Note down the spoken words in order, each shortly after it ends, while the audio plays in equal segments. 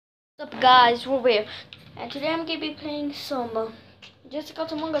What's up guys, we're here, and today I'm gonna be playing some Just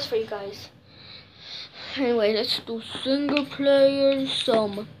Cause Among Us for you guys. Anyway, let's do single player,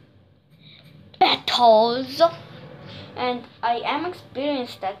 some battles, and I am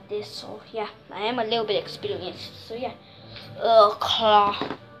experienced at this, so yeah, I am a little bit experienced, so yeah.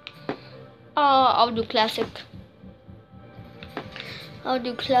 I'll do classic. I'll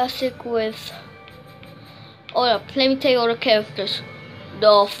do classic with, oh yeah, let me tell you all the characters.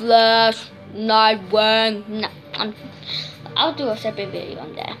 The Flash, Nightwing. I'll do a separate video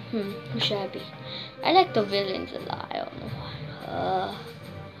on that. Who should I be? I like the villains a lot. I don't know why.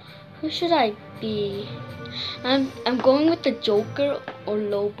 Who should I be? I'm going with the Joker or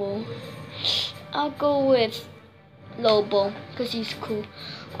Lobo. I'll go with Lobo because he's cool.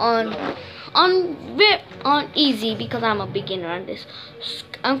 On easy because I'm a beginner on this.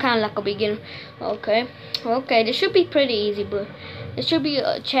 I'm kind of like a beginner. Okay, this should be pretty easy, but it should be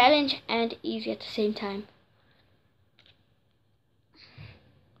a challenge and easy at the same time.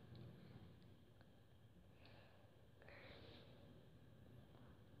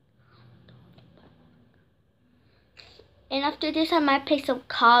 And after this, I might play some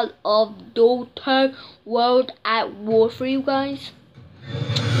Call of Duty World at War for you guys.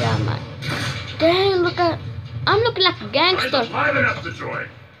 Yeah, I might. Dang, I'm looking like a gangster. I'm enough to join.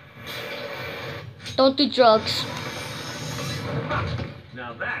 Don't do drugs.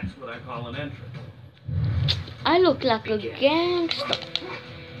 Now that's what I call an entrance. I look like a gangster.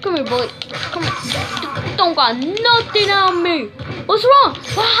 Come here, boy. Come here. You don't got nothing on me. What's wrong?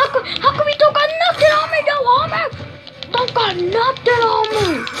 How come you don't got nothing on me, though, homie? Don't got nothing on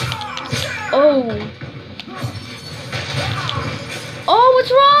me. Oh,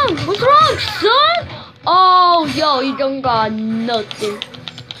 what's wrong? What's wrong, son? Oh, yo, you don't got nothing.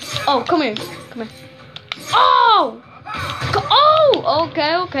 Oh, come here. Come here. Oh!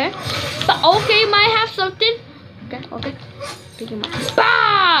 Okay. But okay, you might have something. Okay. Pick him up.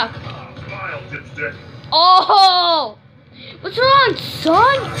 Bah! Oh! What's wrong,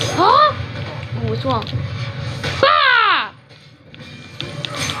 son? Huh? Oh, what's wrong? Bah!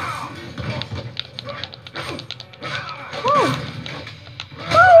 Oh!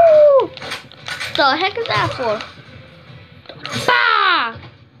 The heck is that for? Bah!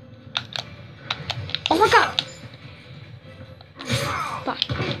 Oh my god! Bah.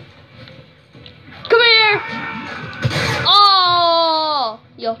 Come here! Oh!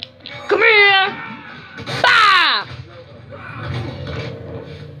 Yo. Come here! Bah!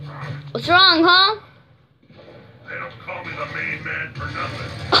 What's wrong, huh? They don't call me the main man for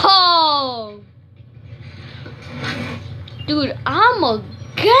nothing. Oh! Dude, I'm a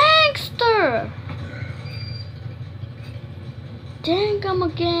gangster! Dang, I'm a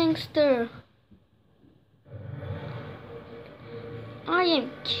gangster. I am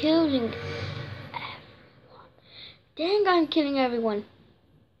killing everyone. Dang, I'm killing everyone.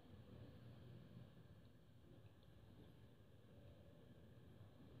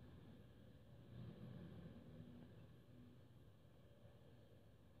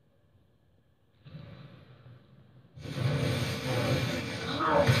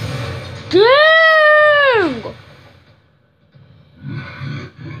 Dang!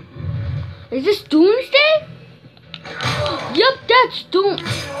 Is this Doomsday? Yep, that's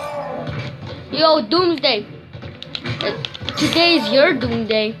Yo, Doomsday. Today's your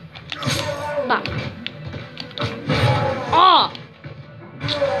Doomsday. Bah.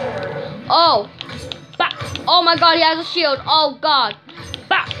 Oh. Bah. Oh my god, he has a shield. Oh god.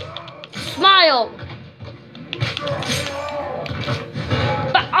 Bah. Smile.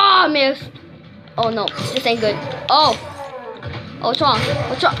 Bah. Oh, I missed. Oh no, this ain't good. Oh, what's wrong?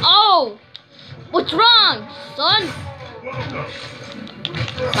 What's wrong? Oh, what's wrong, son?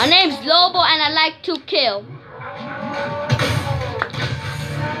 My name's Lobo and I like to kill.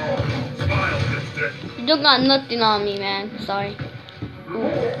 You don't got nothing on me, man. Sorry.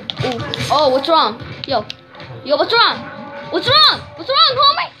 Ooh. Oh, what's wrong? Yo, what's wrong? What's wrong? What's wrong,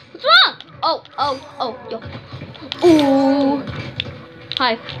 homie? What's wrong? Oh, yo. Ooh.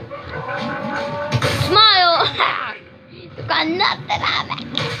 Hi. Smile. You got nothing on me.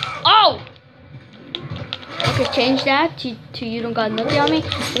 Oh. Okay, change that to you don't got nothing on me.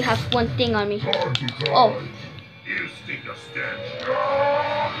 You have one thing on me. Oh. You stink of stench.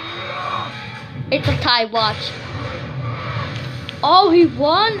 It's a tie watch. Oh, he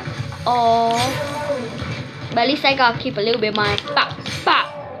won? Oh. But at least I gotta keep a little bit of mine. Bah,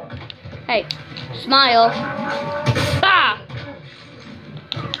 bah. Hey, smile. Bah.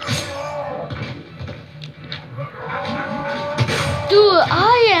 Dude,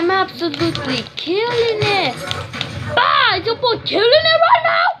 I am absolutely killing it. Bah, is your boy killing it right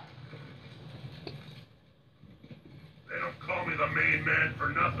now?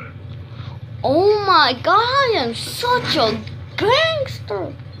 my god, I am such a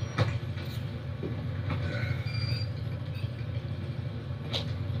gangster.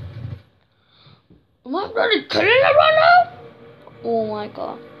 Am I really killing it right now? Oh my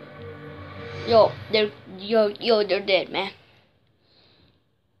god. Yo, they're dead, man.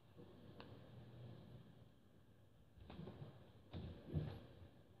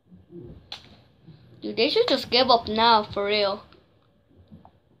 Dude, they should just give up now, for real.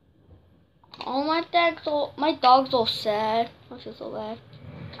 Oh, my dog's all sad. I feel so bad.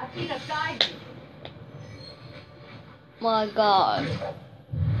 I think I've died. My god.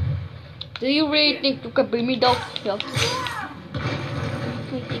 Do you really think you can beat me though? Yo. Do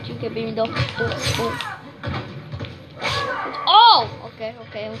you think you can beat me though? Oh! Okay,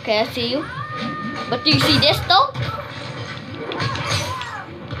 I see you. But do you see this though?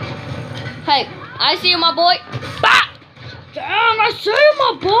 Hey, I see you, my boy. Bah! Damn, I see you,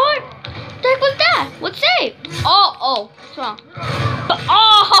 my boy. What the heck was that? What's that? Oh, what's wrong?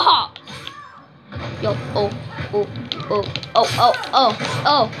 Oh! Yo, oh.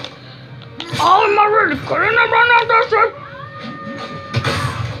 Oh, am I really killing him right now, that's it?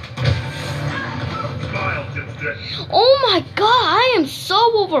 Smile, dipstick. Oh my god, I am so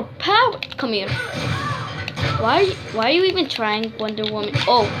overpowered. Come here. Why are you even trying, Wonder Woman?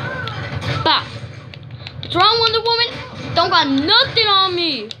 Oh. Bah. What's wrong, Wonder Woman? Don't got nothing on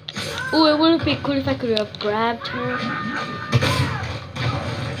me. Oh, it would have been cool if I could have grabbed her.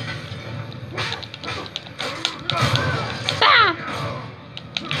 Bah!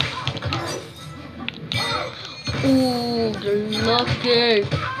 Ooh, they're lucky.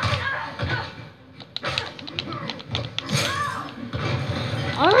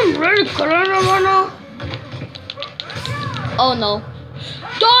 I'm really killing them right now. Oh no.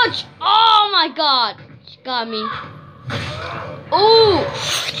 Dodge! Oh my god. She got me. Ooh.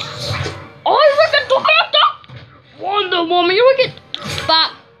 Oh, you wicked Tokato! Wonder Woman, you wicked.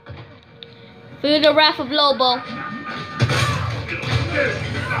 Bop. Feel the wrath of Lobo.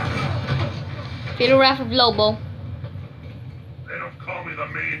 Feel the wrath of Lobo. They don't call me the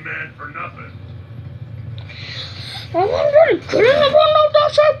main man for nothing. I'm really killing everyone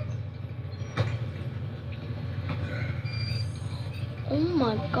out there. Oh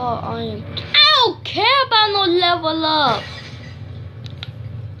my god, I don't care about no level up.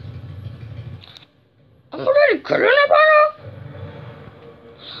 I'm already killing everyone.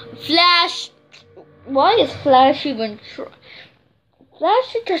 Flash. Why is Flash even trying? Flash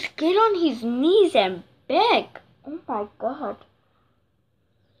should just get on his knees and beg. Oh my god.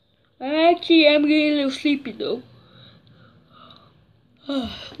 Actually, I'm getting a little sleepy though.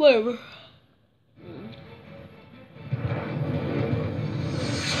 Whatever.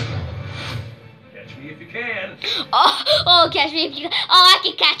 Catch me if you can. Oh, catch me if you can. Oh, I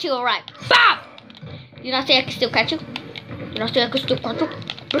can catch you, alright. Bam! You not say I can still catch you? You not say I can still catch you?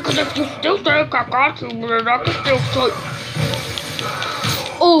 Because if you still think I got you, then I can still catch you.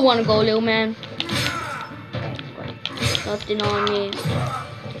 Oh, wanna go, little man? Nothing on me.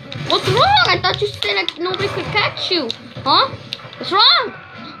 What's wrong? I thought you said like nobody could catch you. Huh? What's wrong?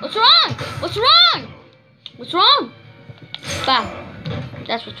 What's wrong? What's wrong? What's wrong? Bah.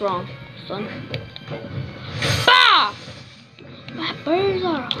 That's what's wrong, son. Bah! My birds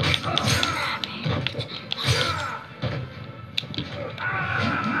are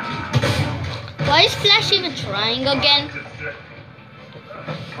Why is Flash even trying again?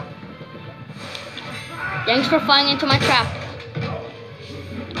 Thanks for falling into my trap.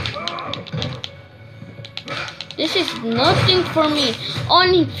 This is nothing for me.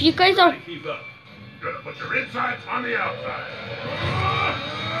 Only if you guys are. Keep up. Good. Put your insides on the outside.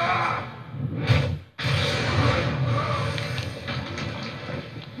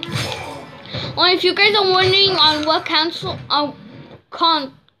 Only if you guys are wondering on what console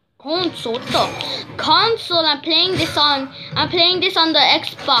I'm playing this on. I'm playing this on the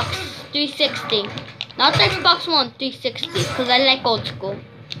Xbox 360, not the Xbox One 360, because I like old school.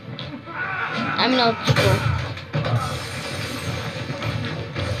 I'm old school.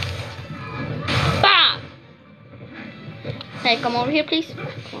 Bam! Hey, come over here, please.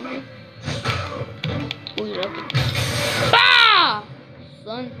 Come over here. Oh, you're okay. Bam!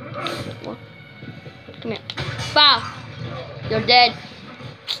 Son. What? Come here. Bam! You're dead.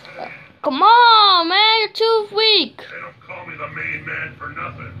 Come on, man. You're too weak. They don't call me the main man for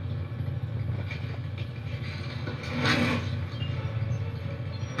nothing.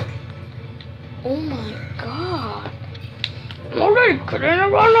 Oh my god. I'm already kidding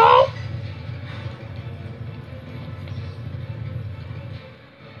around now.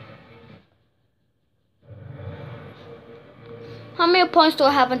 How many points do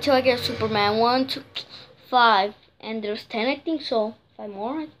I have until I get Superman? 1, 2, 5. And there's 10, I think so. 5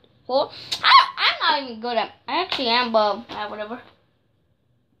 more? 4? I'm not even good at. I actually am, but whatever.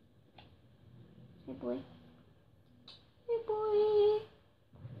 Hey boy. Hey boy.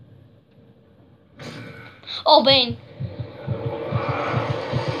 Oh, Bane.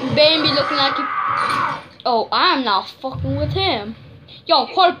 Bane be looking like he. Oh, I'm not fucking with him. Yo,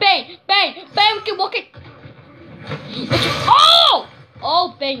 hold Bane. Bane, we can walk it. Oh!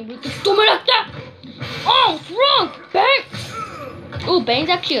 Oh, Bane, we can do me like that. Oh, what's wrong, Bane? Oh, Bane's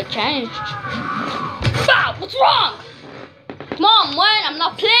actually a challenge. Bow, what's wrong? Come on, man, I'm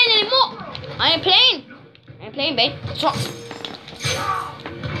not playing anymore. I ain't playing, Bane. What's wrong?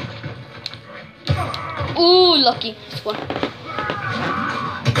 Ooh, lucky. This one.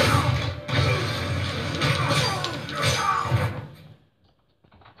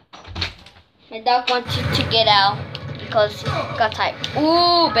 My dog wants you to get out because he got tired.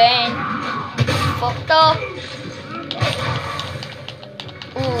 Ooh, Bane. Fucked up.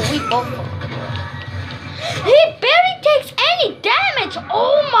 Ooh, we both. He barely takes any damage.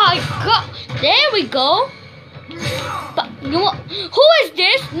 Oh my god. There we go. But you know what? Who is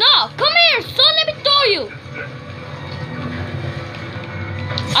this? No, come here, son. Let me throw you.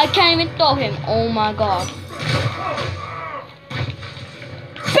 I can't even throw him. Oh my god.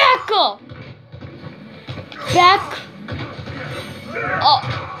 Back up. Back.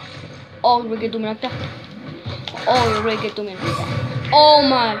 Oh, you're gonna do me like that. Oh, you're really gonna do me like that. Oh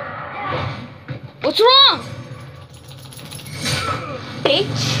my. What's wrong?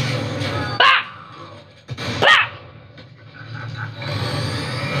 Bitch. Bah! Bah!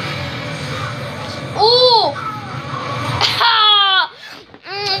 Ooh!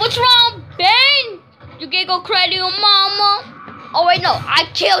 What's wrong, Bane? You can't go cry to your mama. Oh wait, no, I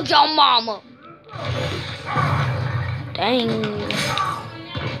killed your mama. Dang.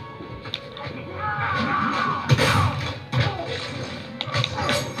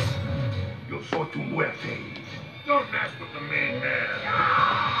 Yo soy tu muerte. Don't mess with the main man.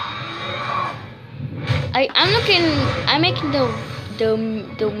 I'm making the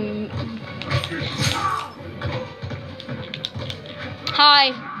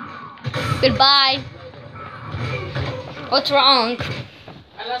Hi. Goodbye. What's wrong?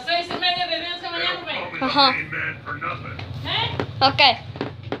 A las 6:30 debemos mañana, güey. Uh-huh. Main man for nothing. Okay.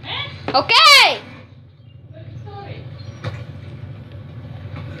 Okay.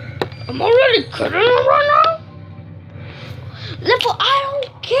 I'm already kidding right now. I don't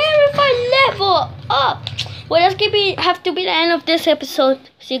care if I level up. Well, that's gonna have to be the end of this episode.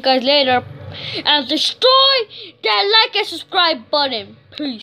 See you guys later. And destroy that like and subscribe button.